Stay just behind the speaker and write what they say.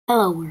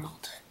Hello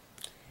world.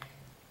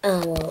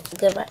 Well,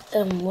 goodbye.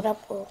 What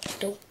up world?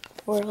 Dope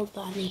world,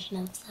 by nation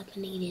of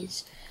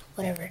 780s,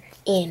 whatever.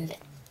 And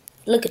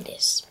look at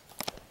this.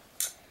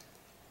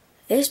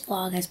 This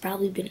vlog has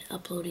probably been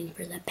uploading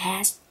for the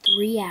past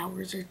 3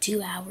 hours or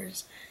 2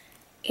 hours,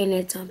 and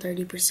it's on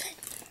 30%.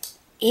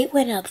 It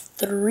went up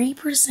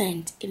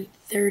 3% in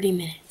 30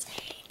 minutes.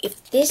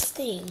 If this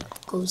thing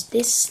goes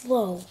this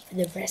slow for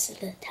the rest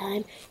of the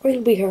time, we're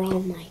gonna be here all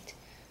night.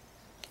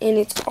 And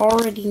it's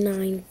already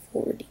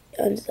 9:40.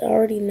 It's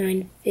already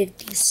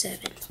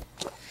 9:57.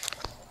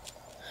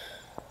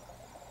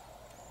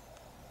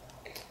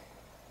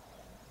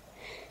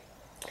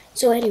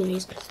 So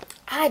anyways,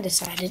 I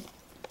decided,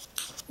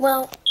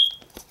 well,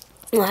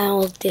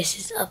 while this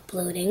is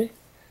uploading,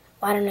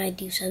 why don't I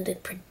do something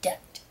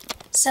productive?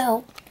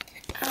 So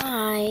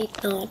I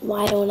thought,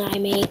 why don't I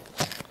make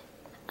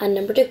a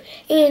number 2?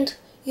 And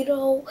you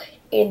know,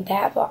 in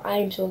that vlog,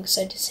 I'm so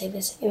excited to say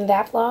this. In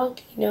that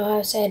vlog, you know how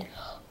I said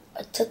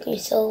it took me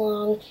so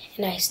long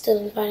and I still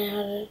didn't find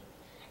out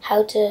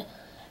how to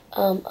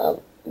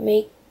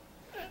make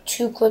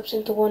 2 clips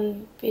into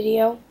one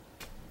video?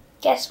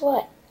 Guess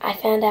what? I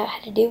found out how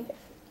to do it.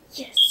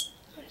 Yes,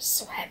 I'm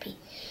so happy.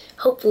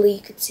 Hopefully you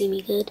can see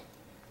me good.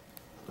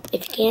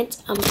 If you can't,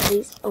 I'm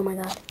please. Oh my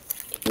god.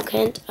 If you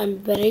can't, I'm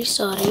very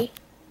sorry.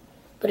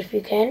 But if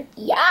you can,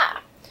 yeah.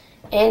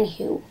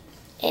 Anywho,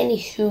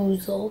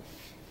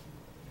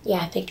 yeah,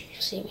 I think you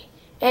can see me.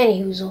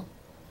 Anywho,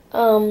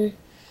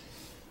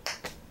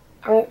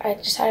 I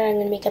decided I'm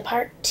gonna make a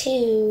part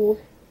 2.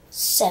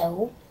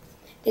 So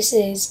this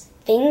is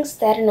Things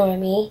That Annoy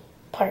Me,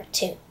 part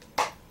 2.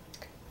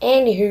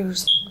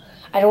 Anywho,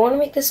 I don't want to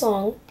make this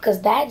long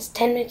because that's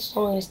 10 minutes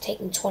long and it's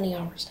taking 20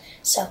 hours.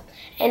 So,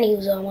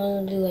 anywho, I'm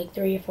gonna do like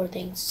 3 or 4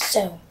 things.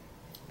 So,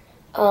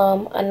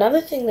 another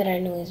thing that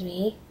annoys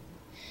me.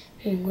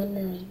 What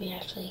annoys me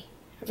actually?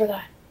 I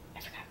forgot.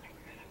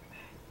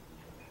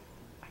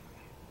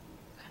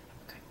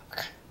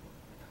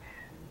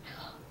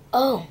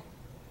 Oh,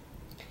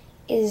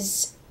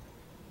 is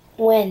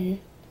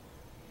when,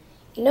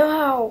 you know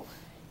how,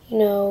 you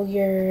know,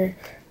 you're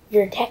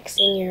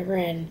texting your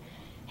friend,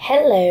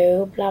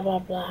 hello, blah blah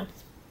blah.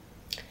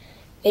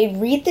 They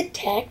read the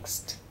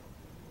text,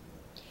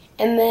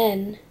 and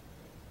then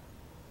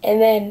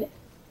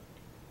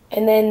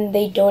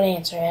they don't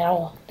answer at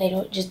all. They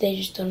just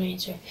don't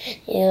answer.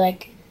 You know,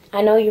 like,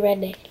 I know you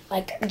read it.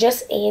 Like,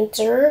 just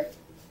answer,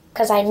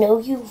 cause I know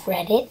you've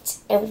read it,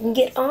 and we can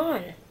get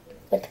on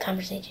with the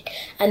conversation.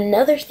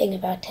 Another thing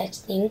about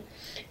texting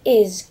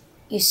is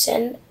you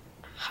send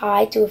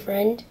hi to a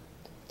friend.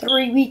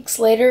 3 weeks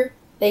later,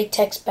 they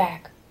text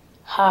back,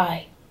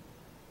 hi.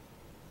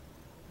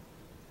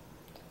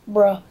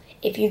 Bruh,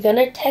 if you're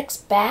gonna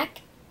text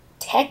back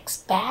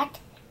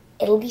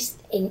at least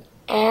an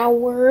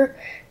hour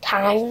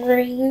time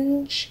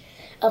range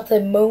of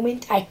the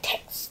moment I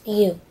text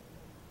you.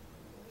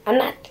 I'm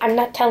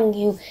not telling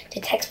you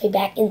to text me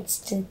back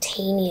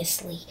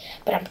instantaneously,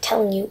 but I'm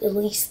telling you at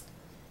least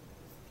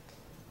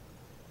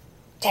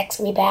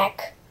text me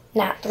back,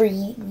 not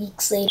 3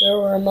 weeks later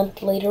or a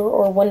month later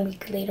or 1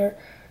 week later.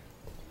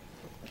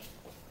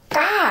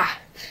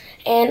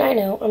 And I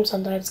know I'm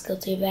sometimes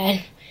guilty of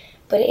that,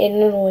 but it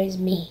annoys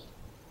me.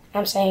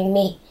 I'm saying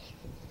me.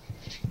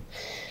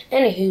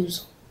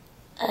 Anywho,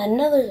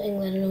 another thing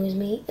that annoys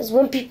me is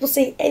when people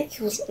say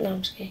anywho. No,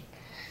 I'm just kidding.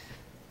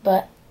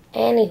 But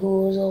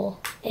anywho,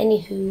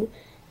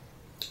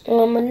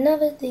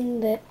 another thing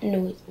that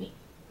annoys me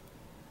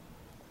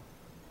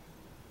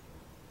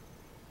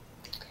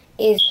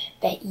is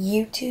that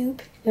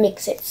YouTube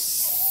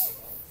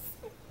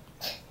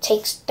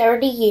takes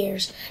 30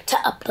 years to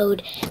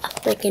upload a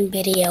freaking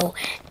video,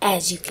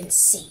 as you can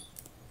see.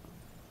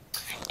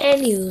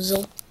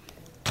 Anywho,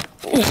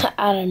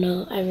 I don't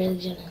know. I really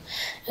don't know.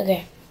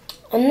 Okay,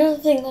 another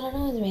thing that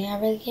annoys me, I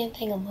really can't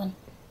think of one.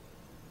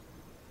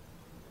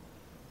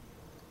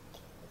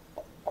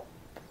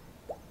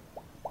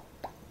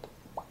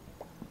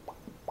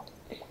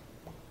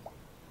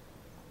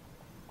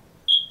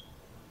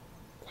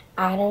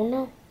 I don't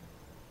know.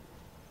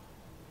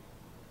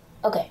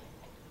 Okay.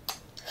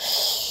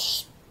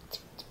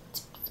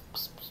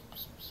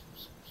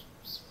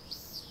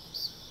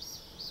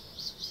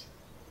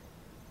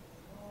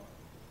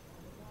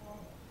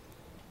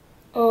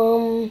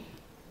 Oh,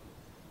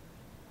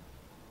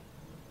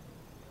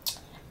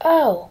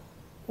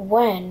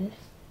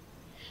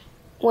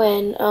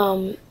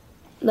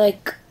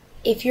 like,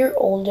 if you're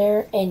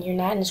older and you're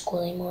not in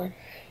school anymore,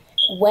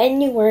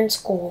 when you were in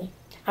school,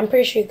 I'm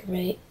pretty sure you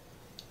can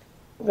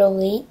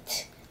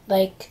relate.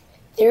 Like,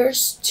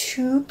 there's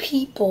 2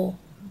 people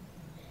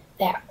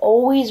that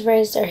always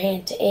raise their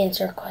hand to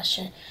answer a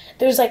question.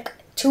 There's like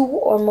 2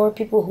 or more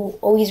people who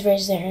always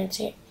raise their hand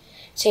to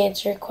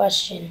answer a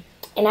question.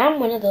 And I'm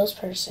one of those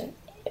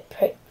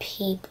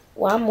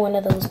I'm one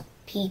of those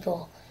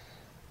people.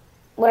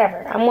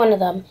 Whatever, I'm one of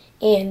them.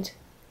 And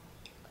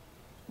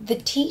the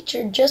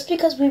teacher, just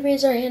because we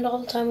raise our hand all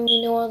the time and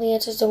we know all the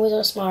answers and we're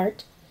so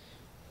smart,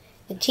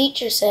 the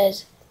teacher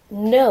says,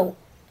 no,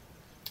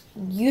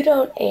 you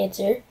don't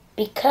answer.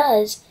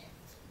 because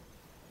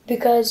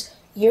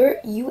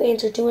you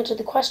answer too much of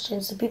the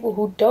questions. The people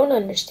who don't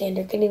understand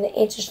are getting the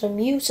answers from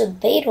you, so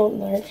they don't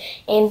learn,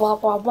 and blah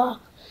blah blah.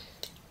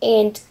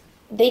 And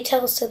they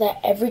tell us so that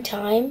every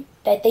time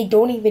that they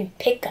don't even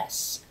pick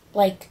us.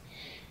 Like,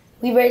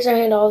 we raise our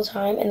hand all the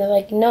time, and they're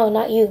like, no,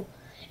 not you.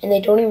 And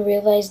they don't even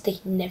realize they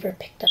never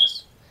picked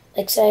us.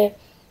 Like, say,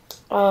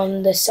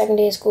 on the second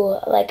day of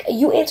school, like,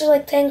 you answer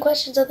like 10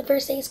 questions on the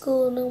first day of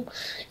school, no,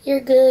 you're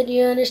good,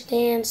 you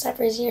understand, stop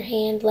raising your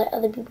hand, let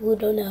other people who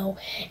don't know.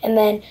 And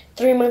then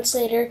 3 months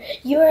later,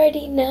 you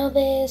already know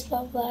this,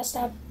 blah, blah,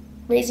 stop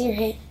raising your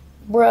hand.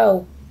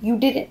 Bro, you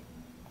didn't.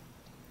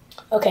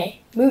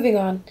 Okay, moving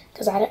on,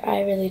 because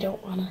I really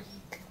don't want to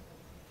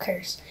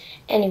curse.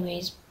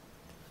 Anyways.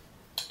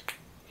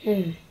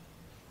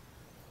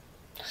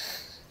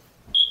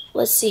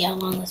 Let's see how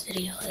long this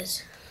video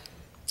is.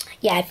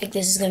 Yeah, I think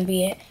this is going to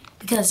be it,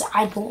 because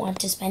I don't want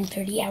to spend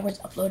 30 hours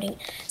uploading.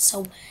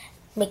 So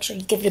make sure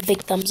you give it a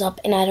big thumbs up,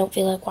 and I don't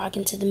feel like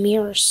walking to the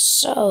mirror,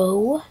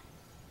 so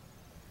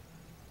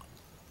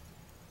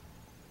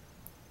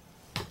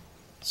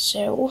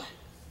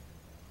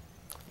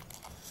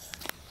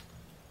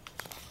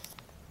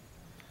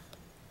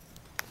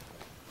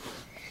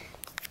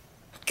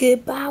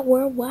goodbye,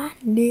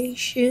 worldwide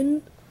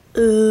nation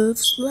of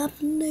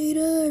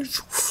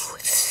Slapnators.